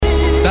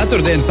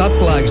Ceturtdienas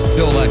atslēgas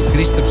cilvēks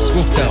Kristaps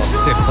Skuhtels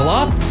ir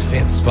klāts,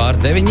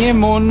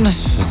 8:05 un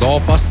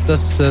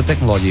Zoopastas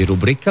tehnoloģiju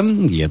rubrika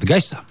iet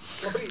gaisā.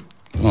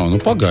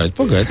 Pagaidi,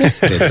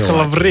 neskriet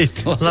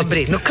cilvēki.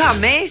 Labrīt. Kā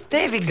mēs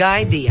tevi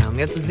gaidījām,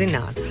 ja tu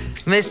zinātu?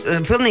 Mēs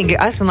pilnīgi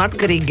esam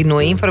atkarīgi no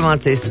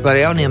informācijas par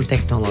jaunajām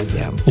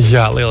tehnoloģijām.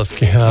 Jā,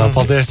 lieliski.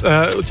 Paldies.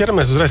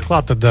 Ķeramies uzreiz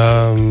klāt tad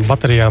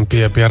baterijām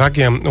pie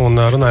ragiem un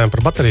runājam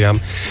par baterijām.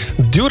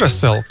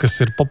 Duracell, kas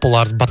ir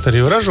populārs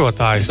bateriju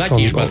ražotājs.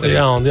 Zaķīšu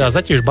baterijas. Jā,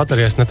 zaķīšu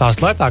baterijas ne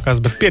tās lētākās,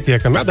 bet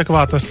pietiekami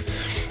adekvātas,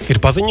 ir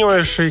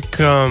paziņojuši,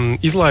 ka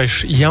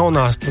izlaiž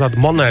jaunās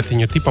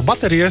monētiņu tipa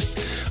baterijas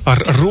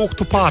ar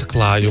rūktu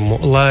pārklājumu,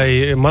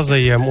 lai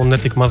mazajiem un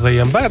netik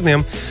mazajiem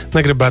bērniem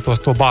negribētos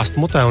to bāzt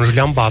mutē un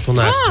žļambāt un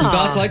ēst. Un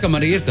tās laikam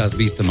arī ir tās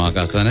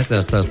bīstamākās, vai ne?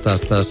 Tās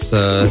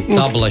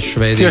tablešu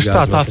veidīgās. Tieši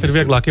tā, tās ir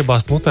vieglāk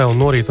iebāzt mutē un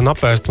norīt un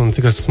apēst, un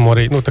cik es esmu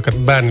arī, tā kad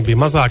bērni bija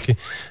mazāki,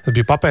 es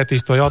biju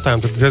papētījis to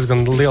jautājumu, tad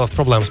diezgan lielas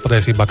problēmas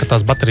patiesībā, ka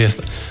tās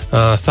baterijas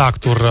sāk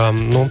tur,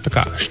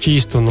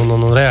 šķīst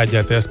un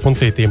reaģēties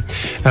puncītīm.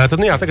 Tad,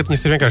 tagad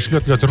viņas ir vienkārši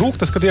ļoti, ļoti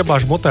rūktas, kad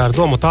iebāž mutē ar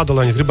domu tādu,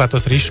 lai viņas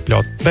gribētos arī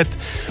izšpļaut. Bet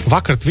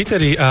vakar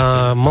Twitterī,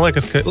 man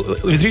liekas, ka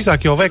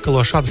visdrīzāk jau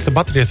veikalos šādas te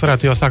baterijas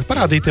varētu jau sākt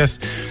parādīties.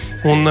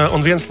 Un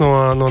viens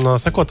no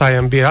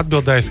sekotājiem bija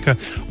atbildējis, ka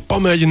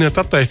pamēģiniet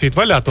attaisīt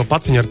vaļā to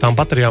paciņu ar tām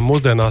baterijām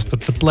mūsdienās.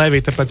 Tur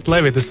plēvīte pēc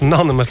plēvītes un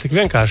nav nemaz tik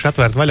vienkārši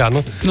atvērt vaļā.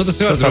 Tas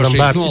ir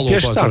drošības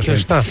nolūkos.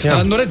 Tieši tā, jā.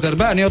 Redz, ar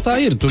bērnu jau tā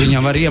ir. Tu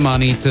viņam var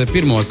iemānīt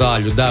pirmo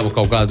zāļu devu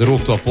kaut kādu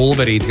rūkto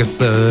pulverīti, kas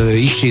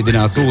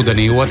izšķīdinās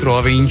ūdenī, otro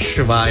viņš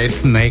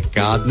vairs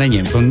nekādu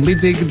neņems. Un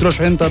līdzīgi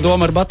droši vien tā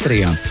doma ar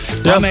baterijām.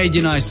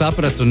 Pamēģināju,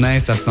 sapratu, nē,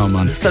 tas nav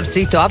man. Starp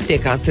citu,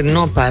 aptiekās ir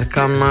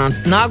nopērkama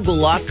nagu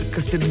laka,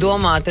 kas ir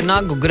domāta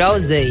nagu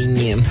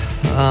grauzējiņiem.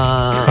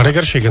 Arī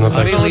garšīgi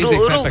noteikti.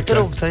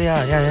 Rūkta, jā.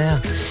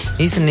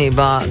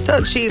 Īstenībā,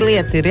 tad šī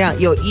lieta ir,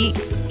 jo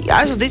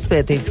esot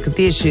izpētīts, ka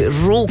tieši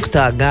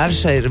rūktā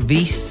garša ir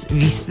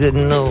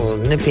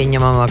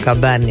nepieņemamākā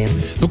bērniem.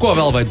 Ko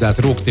vēl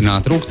vajadzētu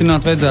rūktināt?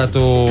 Rūktināt vajadzētu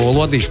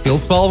lodīšu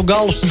pilspalvu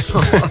galus.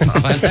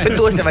 Bet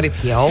tos jau arī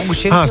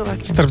pieaugušiem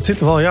cilvēkiem. Starp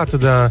citu vēl,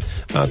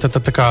 tad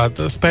tā kā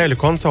spēļu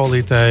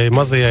konsolītei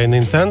mazajai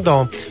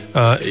Nintendo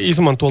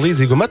izmanto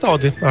līdzīgu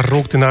metodi ar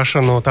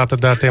rūktināšanu,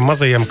 tātad tiem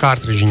mazajiem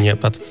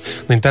kārtrižiņiem. Tātad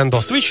Nintendo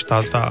Switch,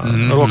 tā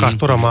rokās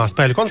turamā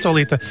spēļu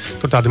konsolīte,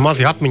 tur tādi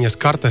mazi atmiņas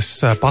kartes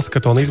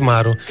paskatu un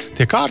izmēru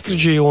tie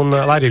kārtriģi, un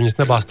lai arī viņas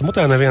nebāsta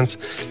mutē neviens,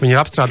 viņi ir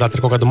apstrādāti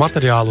ar kaut kādu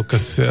materiālu,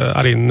 kas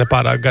arī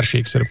nepārāk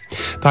garšīgs ir.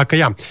 Tā ka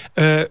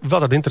vēl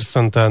tāda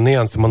interesanta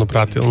nianse,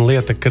 manuprāt, un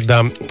lieta, kad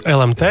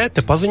LMT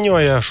te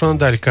paziņoja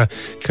šonadēļ,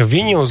 ka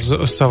viņi uz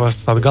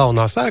savas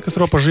galvenās ēkas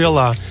Ropažu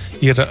ielā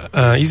ir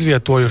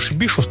izvietojuši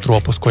bišu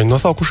stropus, ko viņi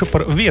nosaukuši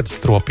par vietas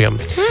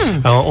stropiem.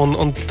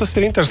 Un tas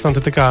ir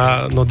interesanti tā kā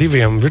no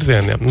diviem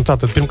virzieniem.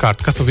 Tātad, pirmkārt,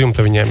 kas uz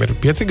jumta viņiem ir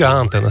 5G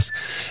antenas.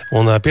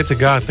 Un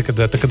 5G,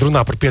 kad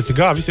runā par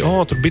 5G, visi,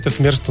 tur bites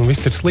mirst un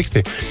viss ir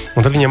slikti.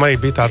 Un tad viņiem arī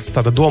bija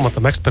tāda doma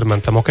tam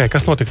eksperimentam,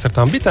 kas notiks ar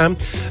tām bitēm,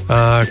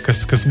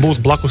 kas būs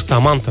blakus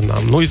tām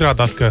antenām.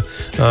 Izrādās, ka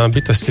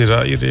bites ir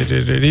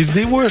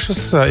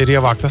izdzīvojušas, ir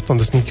ievākt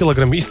 80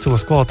 kg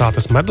izcilas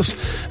kvalitātes medus.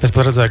 Es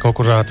pat redzēju kaut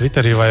kur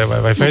Twitterī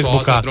vai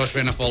Facebookā.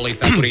 Droši vien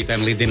folīcā,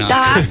 kurītēm lidinās.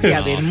 Tās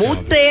jau ir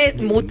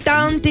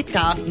mutanti,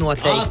 tās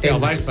noteikti. Tās jau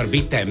vairs par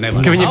bitēm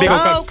nevar. Ka viņi bija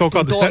kaut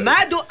kādu to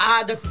medu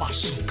ādat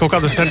paši. Kaut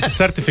kādu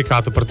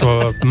certifikātu par to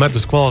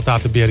medus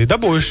kvalitāti bija arī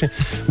dabūjuši,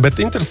 bet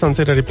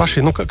interesants ir arī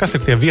paši, kas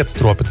ir tie vietas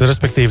stropi.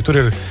 Respektīvi, tur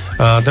ir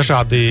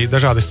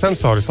dažādi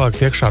sensori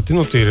slēgt iekšā,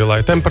 tīri,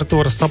 lai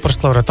temperatūras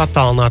saprast, lai varētu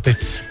attālināti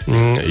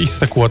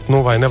izsekot,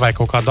 vai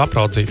nevajag kaut kādu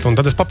apraudzīt. Un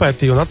tad es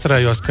papētīju un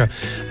atcerējos, ka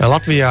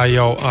Latvijā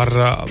jau ar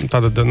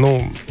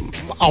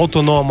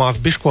autonomās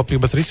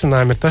biškopības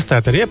risinājumi ir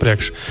testēti arī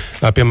iepriekš.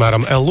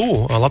 Piemēram,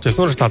 LU, Latvijas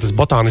Universitātes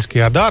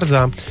botāniskajā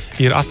dārzā,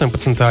 ir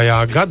 18.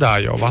 gadā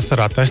jau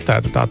vasarā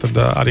testēta tātad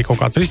arī kaut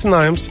kāds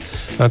risinājums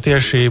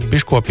tieši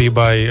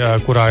biškopībai,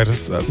 kurā ir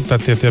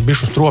tie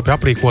bišu stropi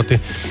aprīkoti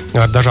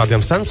ar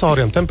dažādiem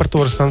sensoriem,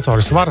 temperatūras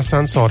sensori, svara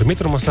sensori,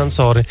 mitruma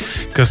sensori,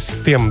 kas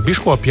tiem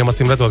biškopiem,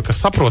 acīm redzot,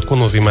 kas saprot, ko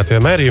nozīmē tie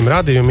mērījumi,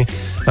 rādījumi,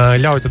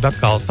 ļauj tad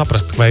atkal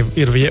saprast, vai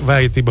ir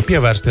vajadzība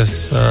pievērsties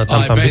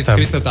tam bitēm.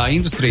 Kristap, tā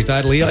industrija,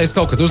 tā ir liela. Es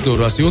kaut kad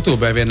uzdūros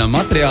YouTube vienam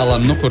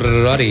materiālam, kur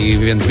arī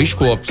viens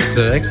biškops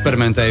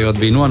eksperimentējot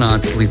bija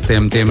nonācis līdz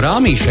tiem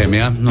rāmīšiem,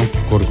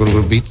 kur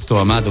bits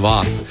to medu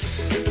vāc.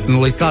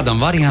 Līdz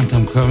tādam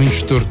variantam, ka viņš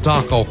tur tā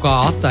kaut kā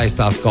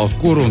attaisās kaut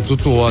kur, un tu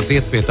to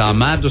tiec pie tā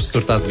medus,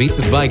 tur tās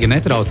bites baigi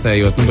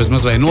netraucējot, bez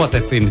mazvai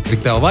notecini,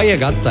 cik tev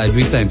vajag, atstāji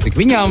bitēm, cik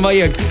viņām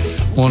vajag,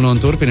 un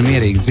turpina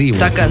mierīgi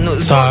dzīvot. Tā kā,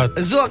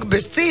 zog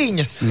bez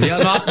cīņas. Jā,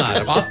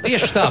 apmēram.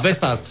 Tieši tā, bez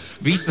tās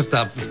visas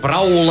tā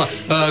praula,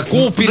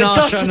 kūpināšanas. Bet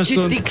tas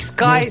taču tik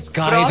skaists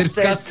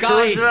process,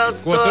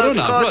 uzvelc to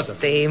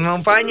kostīmu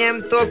un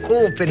paņem to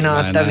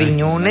kūpināta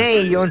viņu un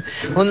ej un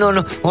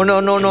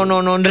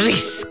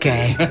riskē.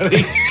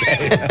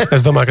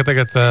 Es domāju, ka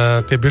tagad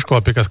tie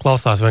biškopi, kas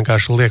klausās,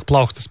 vienkārši liek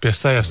plaukstas pie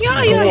sejas. Jā,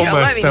 lai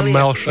viņi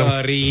liek.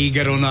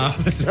 Rīga runā.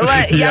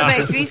 Ja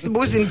mēs visi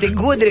būsim tik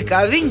gudri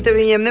kā viņi, tad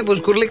viņiem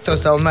nebūs kur likt to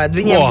savu medu.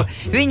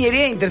 Viņi ir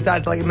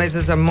ieinteresēti, lai mēs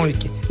esam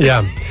muļķi.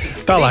 Jā.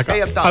 Tālāk,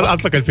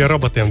 atpakaļ pie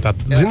robotiem.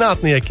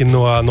 Zinātnieki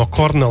no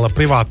Kornela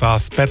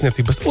privātās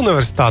pētniecības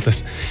universitātes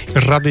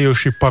ir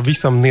radījuši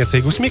pavisam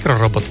niecīgus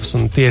mikrorobotus.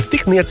 Un tie ir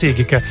tik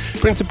niecīgi, ka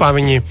principā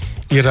viņi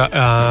ir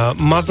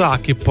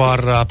mazāki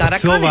par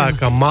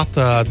cilvēka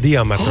mata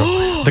diametru.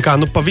 Tā kā,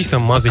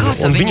 pavisam maziņi.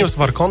 Un viņus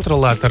var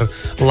kontrolēt ar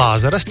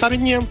lāzera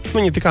stariņiem.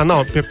 Viņi tā kā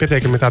nav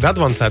pietiekami tādi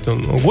advancēti un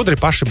gudri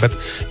paši, bet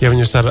ja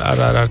viņus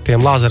ar tiem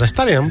lāzera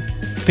stariem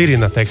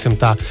tirina,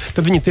 teiksim tā,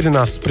 tad viņi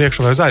tirinās uz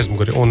priekšu vai uz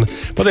aizmuguri. Un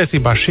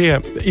patiesībā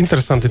šie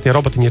interesanti tie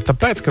robotiņi ir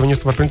tāpēc, ka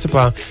viņus var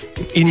principā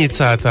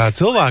inicēt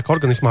cilvēka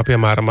organismā,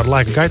 piemēram, ar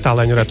laika gaitā,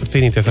 lai viņi varētu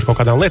cīnīties ar kaut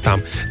kādām lietām.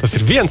 Tas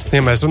ir viens,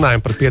 ja mēs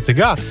runājam par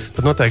 5G,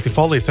 tad noteikti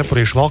foliju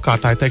cepurīšu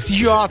valkātāji teiks,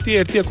 jā, tie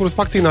ir tie, kurus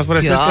vakcīnās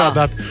varēs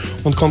iestrādāt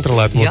un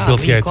kontrolēt mūsu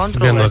bilkietis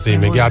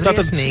viennozīmīgi. Jā,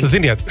 tātad,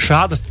 ziniet,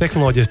 šādas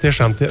tehnoloģijas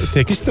tiešām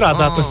tiek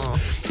izstrādātas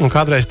un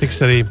kādreiz tiks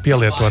arī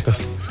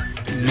pielietotas.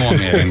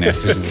 Nomierinies.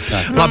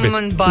 Labi,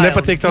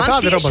 nepatīk tev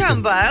tādi roboti? Man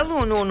tiešām bail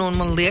un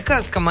man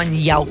liekas, ka man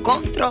jau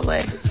kontrolē.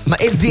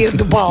 Es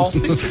dzirdu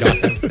balsis.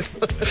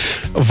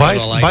 Vai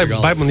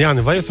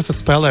jūs esat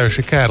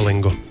spēlējuši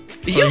kērlingu?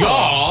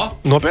 Jā!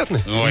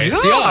 Nopietni? Es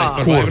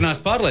par baigumās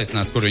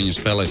pārliecināts, kur viņi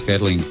spēlēs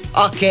kērlingu.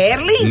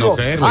 Kērlingu?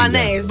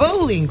 Nē, es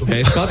bowlingu.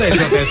 Es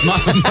pateicoties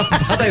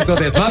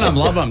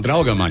manam labam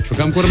draugam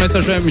Ančukam, kuru mēs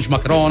ažējam, viņš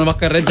Makrona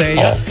vakar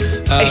redzēja.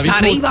 Es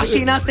arī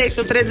mašīnā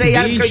sēšu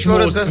redzēju. Viņš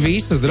mūs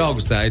visas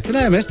draugus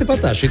aicināja. Mēs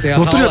tepat tā šitajā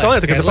hallē. Tur jau tā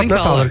lieta, ka tepat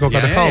netāli ir kaut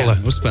kāda halle.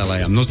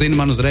 Uzspēlējām. Zini,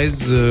 man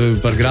uzreiz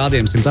par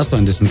grādiem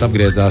 180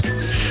 apgriezās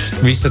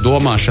visa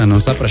domāšana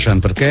un saprašana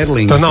par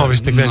kērlingu. Tā nav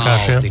viss tik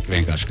vienkārši, jā? Tik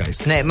vienkārši kā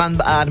es. Nē,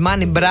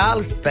 mani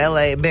brālis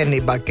spēlēja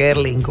bērnībā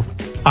kērlingu.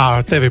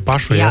 Ar tevi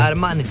pašu, jā? Jā, ar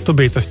mani. Tu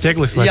biji tas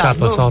ķeglis, vai kā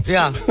to sauc?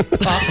 Jā.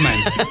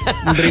 Akmens.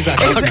 Drīzāk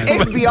akmens.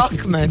 Es biju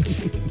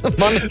akmens.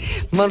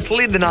 Man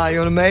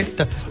slidināja un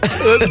meta.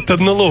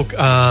 Tad, lūk,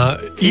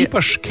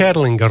 īpašs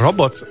kērlinga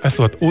robots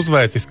esot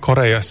uzveicis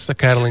Korejas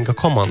kērlinga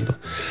komandu.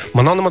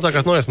 Man nav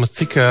nemazākās nojausmas,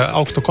 cik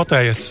augstu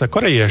kotējas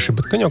korejieši,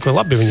 bet gan jau, ka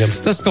labi viņam.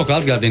 Tas kaut kā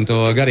atgādina to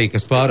garīgi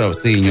Kasparova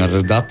cīņu ar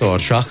datoru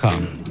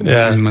šahām.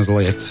 Jā.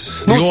 Mazliet.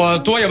 Jo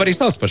to jau arī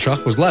sauc par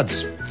šahu uz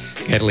ledus.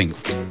 Kērlingu.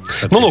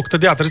 Lūk,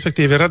 tad jā,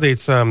 respektīvi ir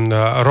radīts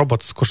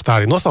robots, kurš tā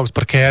arī nosauks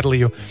par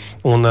kērliju,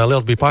 un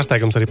liels bija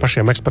pārsteigums arī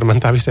pašiem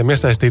eksperimentā visiem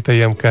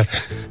iesaistītajiem, ka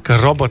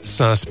robots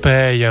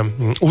spēja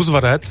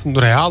uzvarēt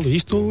reāli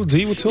īstu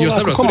dzīvu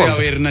cilvēku komandu. Tur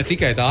jau ir ne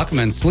tikai tā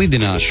akmens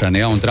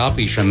slidināšana, un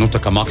trāpīšana, tā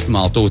kā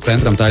maksimāli tuvu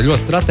centram, tā ir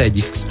ļoti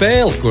strateģiska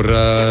spēle, kur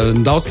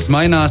daudz kas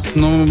mainās,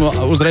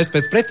 uzreiz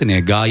pēc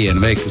pretinieka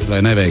gājiena veiksmes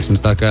vai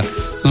neveiksmes, tā ka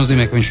tas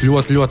nozīmē, ka viņš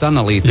ļoti, ļoti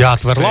analītiski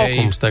jāatver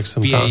laukums,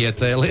 teiksim tā. Pieiet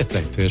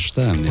lietai, tieši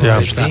tā. Jā.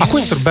 Ko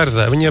viņi tur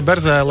berzē? Viņi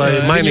berzē, lai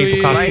mainītu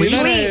kā slīd?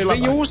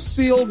 Viņi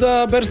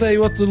uzsilda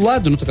berzējot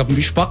ledu, tā kā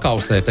viņš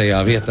pakausē tajā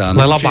vietā.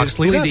 Lai labāk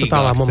slīdētu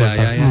tādā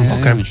momentā.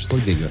 Jā, viņš ir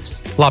slidīgāks.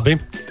 Labi,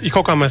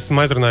 kaut kā mēs esam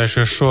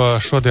aizrunājušies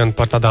šodien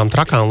par tādām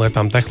trakām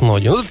lietām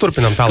tehnoloģiju. Tad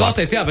turpinām tālāk.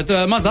 Klausies, jā, bet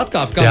maz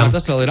atkāp, kamēr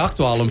tas vēl ir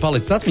aktuāli un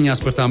palicis atmiņās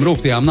par tām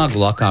rūgtajām nagu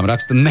lakām.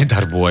 Raksta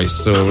nedarbojas.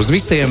 Uz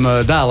visiem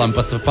dēlam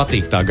pat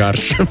patīk tā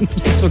garša.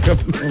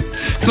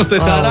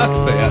 Tā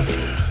raksta, jā.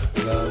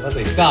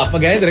 Tā,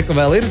 pagaidi, ka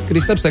vēl ir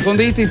Kristaps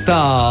sekundīti.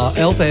 Tā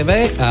LTV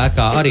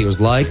ēkā arī uz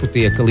laiku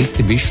tiek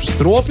likti bišu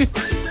stropi,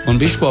 un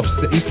biškops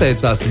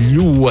izteicās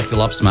ļoti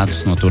labs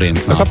medus no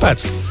turienes nāk. Kāpēc?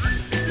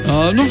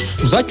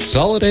 Zaķu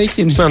sala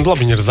rēķini. Labi,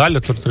 viņi ir zaļa,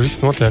 tur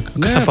viss notiek.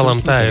 Kas apalam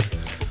tā ir?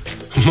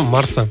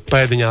 Marsa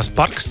pēdiņās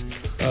parks.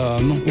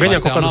 Gan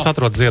jau kaut kādas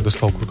atrod ziedus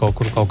kaut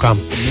kā.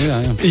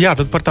 Jā,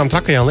 tad par tām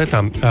trakajām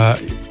lietām.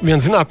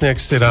 Viens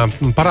zinātnieks ir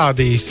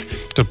parādījis,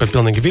 tur pēc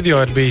pilnīgi video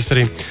ir bijis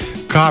arī,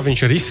 kā viņš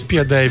ar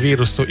izspiedēju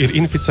vīrusu ir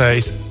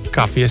inficējis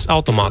kafijas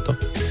automātu.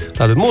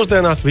 Tātad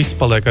mūsdienās viss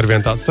paliek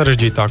arvien tāds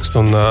sarežģītāks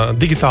un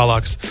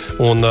digitālāks,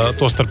 un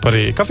tostarp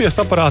arī kafijas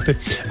aparāti.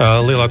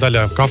 Lielā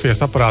daļa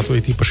kafijas aparātu,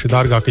 it īpaši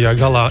dārgākajā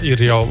galā,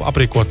 ir jau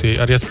aprīkoti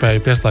ar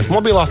iespēju pieslēgt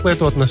mobilās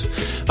lietotnes,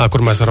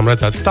 kur mēs varam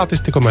redzēt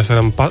statistiku, mēs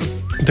varam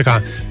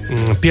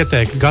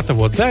pieteikt,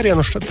 gatavot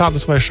dzērienus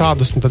tādus vai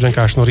šādus, un tad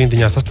vienkārši no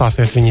rindiņā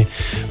sastāsies viņi.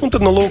 Un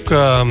tad, lūk,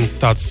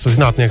 tāds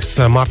zinātnieks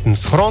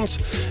Mārtiņš Hrons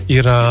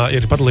ir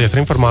padalījies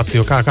ar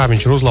informāciju, kā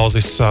viņš ir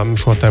uzlauzis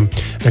šo te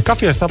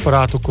kafijas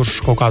aparātu,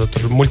 kurš kaut kādu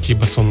tur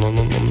muļķības un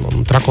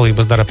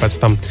trakolības dara pēc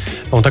tam.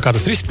 Un tā kā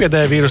tas ir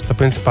izspiedēja vīrus, tad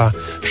principā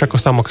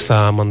šeku samaksā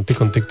man tik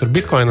un tik tur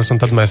bitkoinus,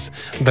 un tad mēs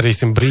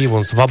darīsim brīvu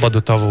un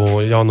svabadu tavu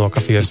jauno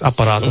kafijas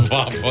aparātu.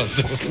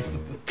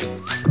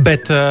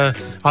 Bet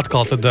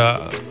atkal tad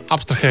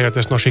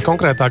abstrahējoties no šī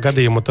konkrētā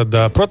gadījuma, tad,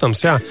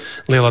 protams, jā,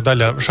 liela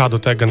daļa šādu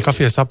te gan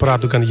kafijas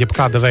aparātu, gan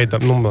jebkāda veida,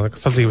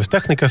 sadzīves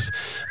tehnikas,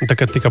 tā,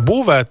 kad tika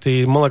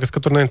būvēti, man liekas,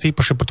 ka tur neviens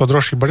īpaši par to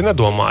drošību arī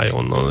nedomāja.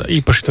 Un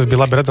īpaši tas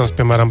bija labi redzams,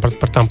 piemēram,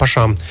 par tām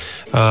pašām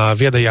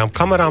viedajām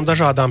kamerām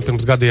dažādām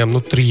pirms gadiem,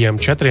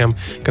 3, 4,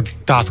 kad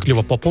tās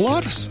kļuva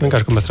populāras.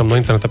 Vienkārši, ka mēs varam no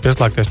interneta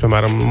pieslēgties,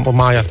 piemēram,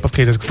 mājās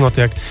paskatīties, kas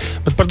notiek.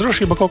 Bet par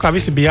drošību kaut kā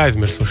visi bija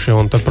aizmirsuši.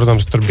 Un tad,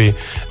 protams, tur bija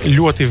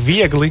ļoti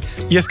viegli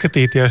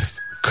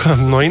ieskatīties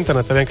no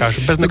interneta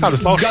vienkārši bez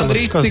nekādas laušanas,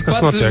 Gandrīz kas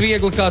tikpat notiek.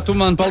 viegli, kā tu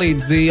man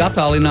palīdzi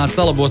attālināt,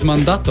 salabot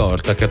manu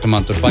datoru, tā kā tu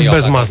man tur pajautā.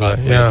 Bez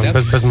mazliet, jā,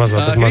 bez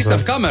mazliet.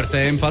 Kristap, kameru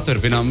tēmu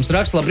paturpinām. Mums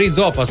raksta labrīt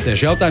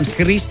Zoopastieši. Jautājums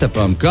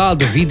Kristapam.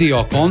 Kādu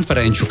video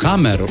konferenču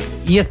kameru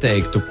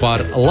ieteiktu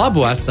par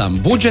labu esam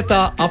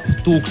budžetā ap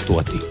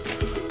 1000?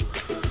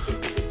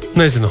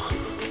 Nezinu.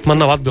 Man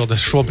nav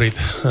atbildes šobrīd.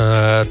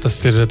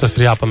 Tas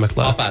ir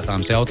jāpameklē.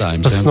 Papētāms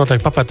jautājums. Tas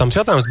noteikti papētāms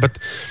jautājums, bet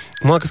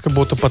man liekas, ka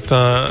būtu pat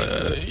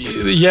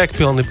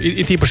jēgpilni,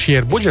 it īpaši, ja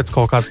ir budžets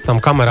kaut kāds tam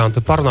kamerām,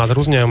 tad parunāt ar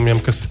uzņēmumiem,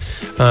 kas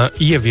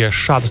ievieš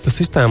šādas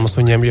sistēmas,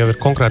 viņiem jau ir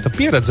konkrēta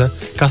pieredze,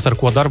 kas ar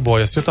ko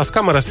darbojas, jo tās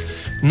kameras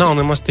nav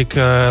nemaz tik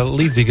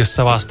līdzīgas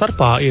savā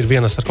starpā, ir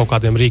vienas ar kaut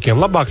kādiem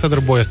rīkiem labāk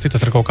sadarbojas,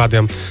 citas ar kaut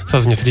kādiem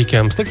saziņas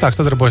rīkiem sliktāk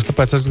sadarbojas,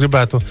 tāpēc es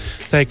gribētu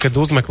teikt, ka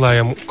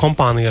uzmeklējam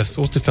kompānijas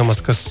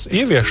uzticamas, kas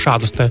ievieš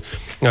šādus te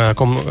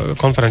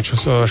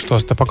konferenčus,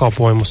 šos te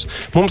pakalpojumus.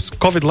 Mums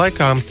Covid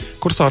laikā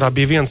kursorā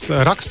bija viens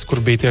raksts, kur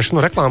bija tieši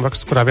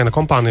reklāmraksts, kurā viena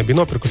kompānija bija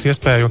nopirkusi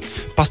iespēju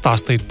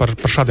pastāstīt par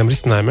šādiem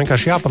risinājumiem.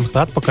 Vienkārši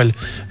jāpameklē atpakaļ.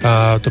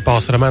 Tur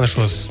pavasara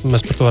mēnešos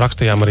mēs par to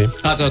rakstījām arī.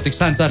 Tev tik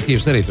sens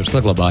arhīvs arī tur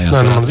saglabājās?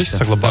 Nē, man viss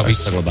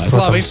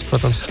saglabājās.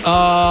 Protams.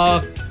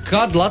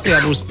 Kad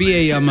Latvijā būs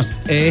pieejamas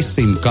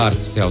eSIM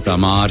kartes, jautā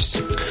Māris?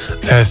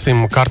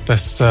 eSIM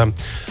kartes...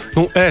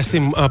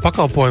 eSIM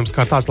pakalpojums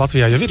kā tāds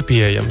Latvijā jau ir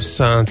pieejams,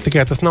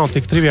 tikai tas nav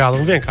tik triviāli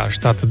un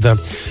vienkārši. Tātad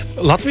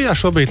Latvijā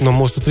šobrīd no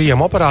mūsu 3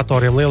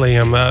 operatoriem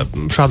lielajiem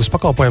šādus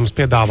pakalpojumus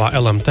piedāvā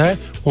LMT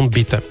un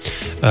Bite.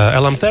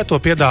 LMT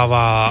to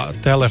piedāvā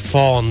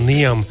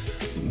telefoniem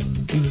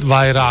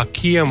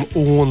vairākiem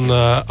un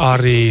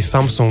arī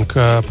Samsung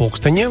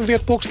pulksteņiem,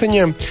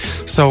 vietpulksteņiem.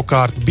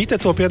 Savukārt Bite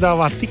to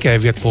piedāvā tikai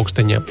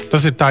vietpulksteņiem.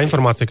 Tas ir tā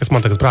informācija, kas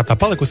man tagad prātā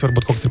palikusi,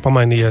 varbūt kaut kas ir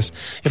pamainījies.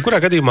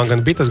 Jebkurā gadījumā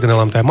gan Bites, gan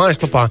LMT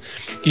mājaslapā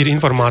ir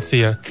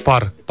informācija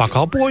par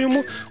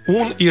pakalpojumu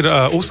un ir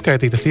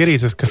uzskaitītas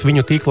ierīces, kas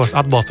viņu tīklos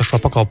atbalsta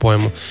šo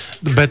pakalpojumu.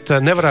 Bet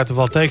nevarētu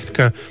vēl teikt,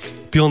 ka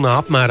pilnā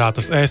apmērā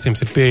tas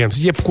eSIMs ir pieejams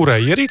jebkurai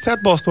ierīcei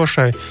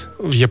atbalstošai,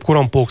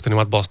 jebkuram pulkstenim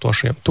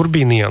atbalstošiem. Tur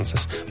bija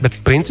nianses. Bet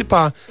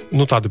principā,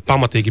 tādi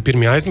pamatīgi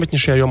pirmie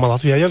aizmetņi šajā jomā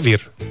Latvijā jau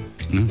ir.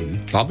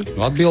 Labi,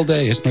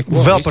 atbildējies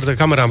neko. Vēl par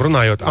kamerām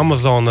runājot,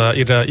 Amazon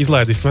ir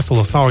izlaidis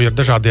veselu sauju ar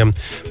dažādiem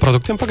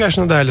produktiem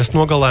pagājušajā nedēļas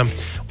nogalē,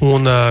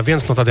 un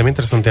viens no tādiem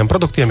interesantiem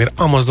produktiem ir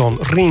Amazon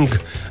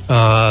Ring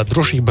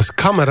drošības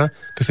kamera,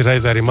 kas ir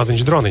reizē arī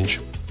maziņš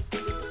droniņš.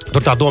 Tur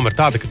tā doma ir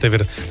tāda, ka tev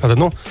ir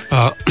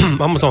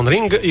Amazon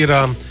Ring ir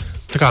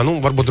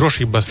varbūt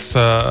drošības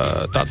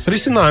tāds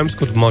risinājums,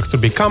 kur, man liekas,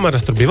 tur bija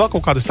kameras, tur bija vēl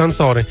kaut kādi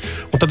sensori,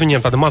 un tad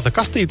viņiem tāda maza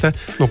kastīte,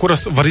 no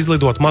kuras var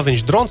izlidot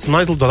maziņš drons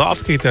un aizlidot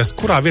apskatīties,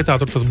 kurā vietā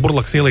tur tas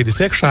burlaks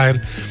ielīdis iekšā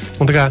ir.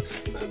 Un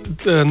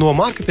no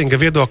mārketinga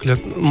viedokļa,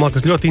 man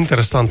liekas, ļoti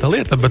interesanta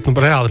lieta, bet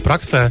reāli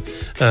praksē,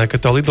 kad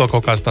tev lido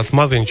kaut kāds tāds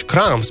maziņš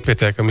krāms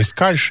pietiekami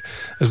skaļš,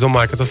 es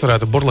domāju, ka tas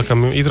varētu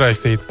burlakam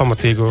izraisīt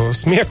pamatīgu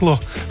smieklu,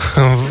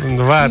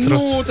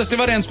 vētru. Tas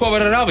ir variants, ko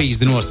var ar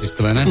avīzi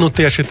nosist, vai ne?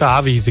 Tieši tā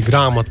avīzi,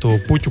 grāmatu,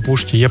 puķu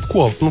pušķi,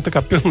 jebko. Tā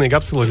kā pilnīgi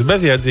absolūti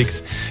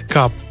bezjēdzīgs,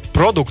 kā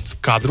produkts,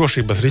 kā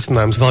drošības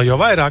risinājums vēl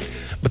jau vairāk,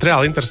 bet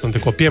reāli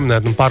interesanti, ko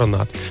pieminēt un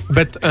parunāt.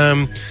 Bet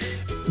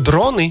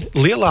droni,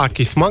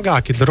 lielāki,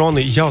 smagāki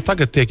droni jau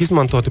tagad tiek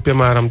izmantoti,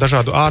 piemēram,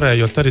 dažādu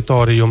ārējo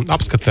teritoriju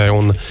apskatē,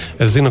 un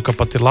es zinu, ka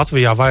pat ir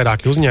Latvijā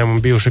vairāki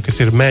uzņēmumi bijuši, kas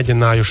ir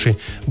mēģinājuši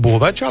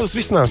būvēt šādas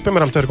risinājumus.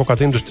 Piemēram, te ir kaut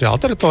kāda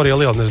industriāla teritorija,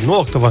 liela,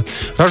 noliktava,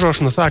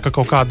 ražošanas ēka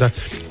kaut kāda,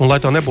 un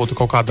lai tev nebūtu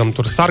kaut kādam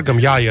tur sargam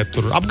jāiet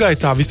tur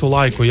apgaitā visu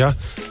laiku,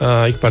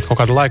 ik pēc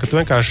kaut kāda laika tu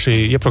vienkārši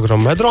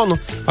ieprogrammē dronu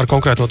ar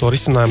konkrēto to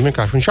risinājumu,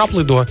 vienkārši viņš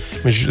aplido,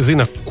 viņš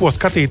zina, ko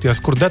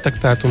skatīties, kur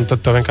detektēt, un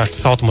tad tev vienkārši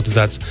tas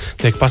automatizēts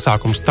tiek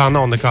pasākums. Tā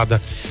nav nekāda...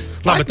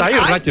 Labi, tā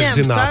ir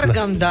raķešu zinātne.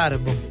 Sargam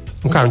darbu.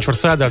 Un kā viņš var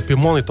sēdēt pie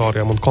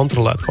monitoriem un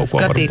kontrolēt kaut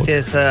ko,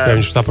 skatīties, varbūt. Ja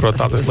viņš saprot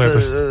tādas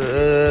lietas.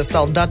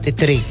 Soldati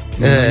 3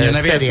 Ja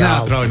neviens seriāli.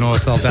 neatrauj no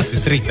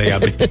Soldati 3 tajā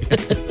brīdī.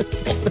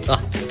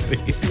 Soldati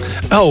 3.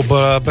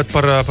 Bet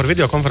par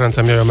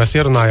videokonferencēm, ja mēs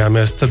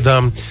ierunājāmies, tad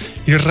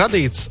ir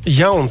radīts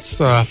jauns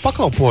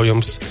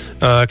pakalpojums,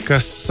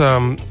 kas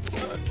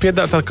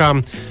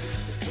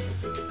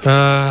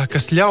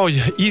kas ļauj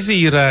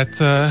izīrēt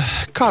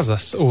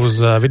kazas uz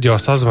video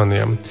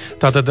sazvaniem.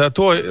 Tātad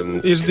to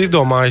ir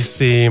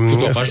izdomājusi... Tu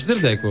to paši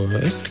dzirdēji, ko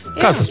es?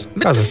 Kazas.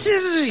 Tas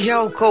ir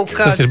jau kaut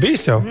kāds... Tas ir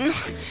bijis jau?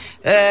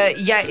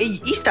 Ja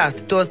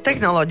izstāsti tos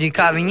tehnoloģiju,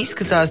 kā viņi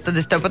izskatās, tad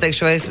es tev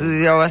pateikšu, vai es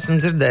jau esmu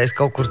dzirdējis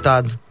kaut kur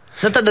tādu.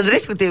 Nu, tad,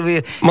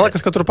 respektīvi... Man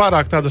liekas, ka tur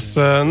pārāk tādas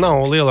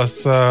nav lielas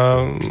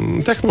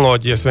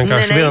tehnoloģijas.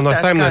 Vienkārši viena no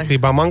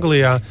saimniecībām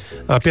Anglijā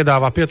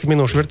piedāvā 5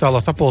 minūšu virtuālā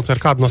sapulce ar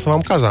kādu no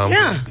savām kazām.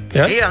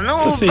 Jā, nu,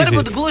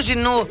 varbūt gluži,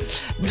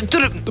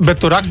 tur... Bet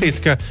tur rakstīts,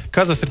 ka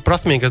kazas ir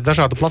prasmīgas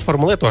dažādu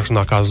platformu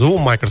lietošanā, kā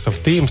Zoom,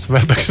 Microsoft Teams,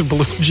 Webex,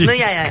 Blue Jeans. Nu,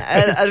 jā,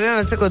 ar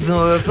vienmēr sakot,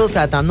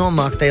 pilsētā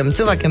nomāktajiem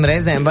cilvēkiem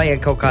reizēm vajag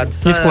kaut kādus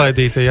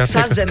izklaidīti, jā,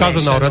 kas kazu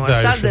nav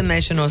redzējuši.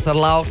 Sazemēšanos ar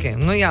laukiem.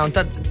 Nu, jā, un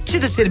tad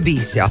šitas ir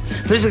bijis, jā.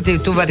 Respektīvi,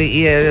 tu vari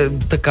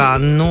tā kā,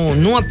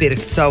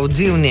 nopirkt savu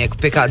dzīvnieku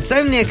pie kāda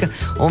saimnieka,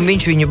 un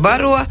viņš viņu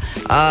baro,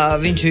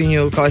 viņš viņu,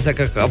 kā es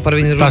saku, par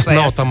viņu rūpējas.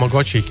 Tas nav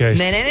Tamagotchi case.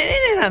 Nē,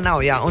 nav,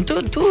 jā. Un tu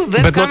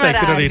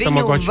webkamerā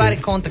viņu vari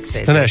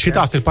kontaktēt. Nē,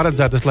 šitās ir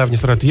paredzētas, lai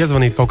viņas varētu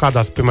iezvanīt kaut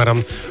kādās, piemēram,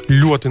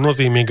 ļoti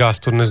nozīmīgās,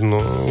 tur, nezinu,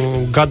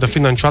 gada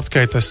finanšu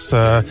atskaites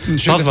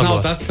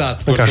sazvanos.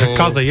 Vienkārši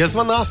kaza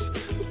iezvanās,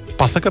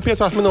 pasaka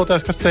 5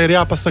 minūtēs, kas te ir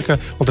jāpasaka,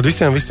 un tad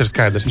visiem viss ir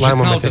skaidrs. Šis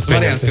nav tas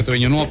variants, ka tu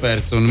viņu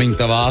nopērci un viņu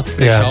tavā acu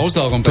priekšā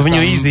uzauga un pēc tam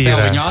tev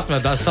viņu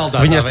atvedās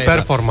saldātā viņas veidā.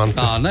 Performance.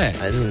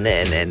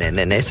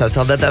 Nē,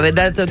 saldātā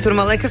veidā. Tur,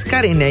 man liekas,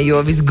 arī ne, jo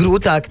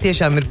visgrūtāk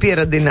tiešām ir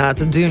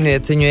pieradināt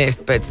dzīvnieciņu ēst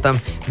pēc tam.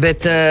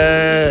 Bet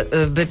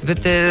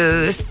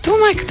es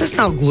domāju, ka tas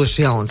nav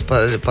gluži jauns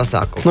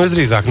pasākums. Nu, es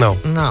drīzāk nav.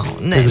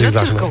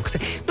 Tur kaut kas.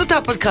 Nu,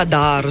 tāpat kā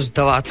dārzu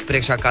tavā acu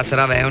priekšā kāds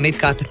ravē, un it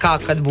kā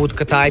kad būtu,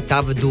 ka tā ir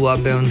tava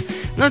dobe, un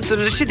tur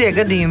šitie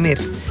gadījumi ir.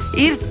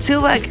 Ir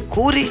cilvēki,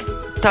 kuri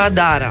tā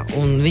dara,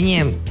 un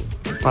viņiem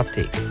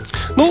patīk.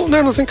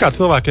 Zin kā,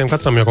 cilvēkiem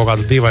katram jau kaut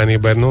kāda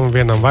dīvainība ir,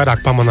 vienam vairāk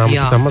pamanām,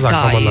 citam mazāk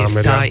pamanām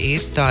ir.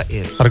 Tā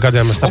ir. Ar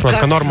gadiem es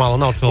saprotu, ka normāli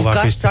nav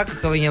cilvēki. Kas saka,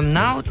 ka viņam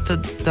nav,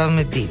 tad tam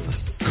ir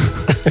divas.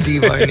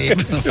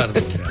 Dīvainības.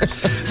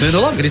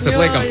 Labi, Kristap,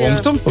 liekam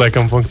punktu.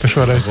 Liekam punktu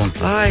šoreiz.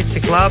 Ai,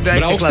 cik labi.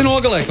 Brauksi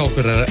nogalē kaut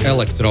kur ar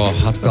elektro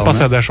atkal,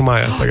 pasēdēšu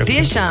mājās tagad.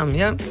 Tiešām,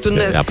 jā.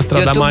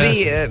 Jāpastrādā mājās.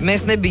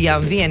 Mēs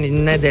nebijām vieni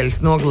nedēļas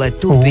nogalē,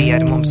 tu biji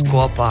ar mums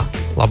kopā.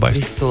 Labais.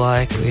 Visu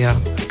laiku, jā.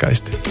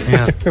 Skaisti.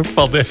 Jā.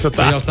 Paldies, tā.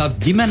 Tu jau sāc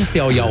ģimenes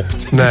jau jaukt.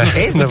 Nē,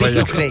 es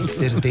biju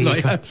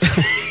kreisirdīga.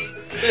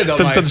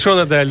 Tad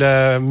šonedēļ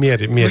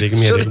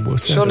mierīgi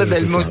būs.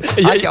 Šonedēļ mums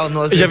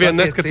atjaunosies. Ja vien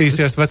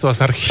neskatīsies vecos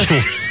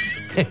arhīvus.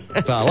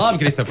 Tā, labi,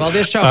 Kristap,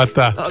 paldies, čau.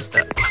 Tā.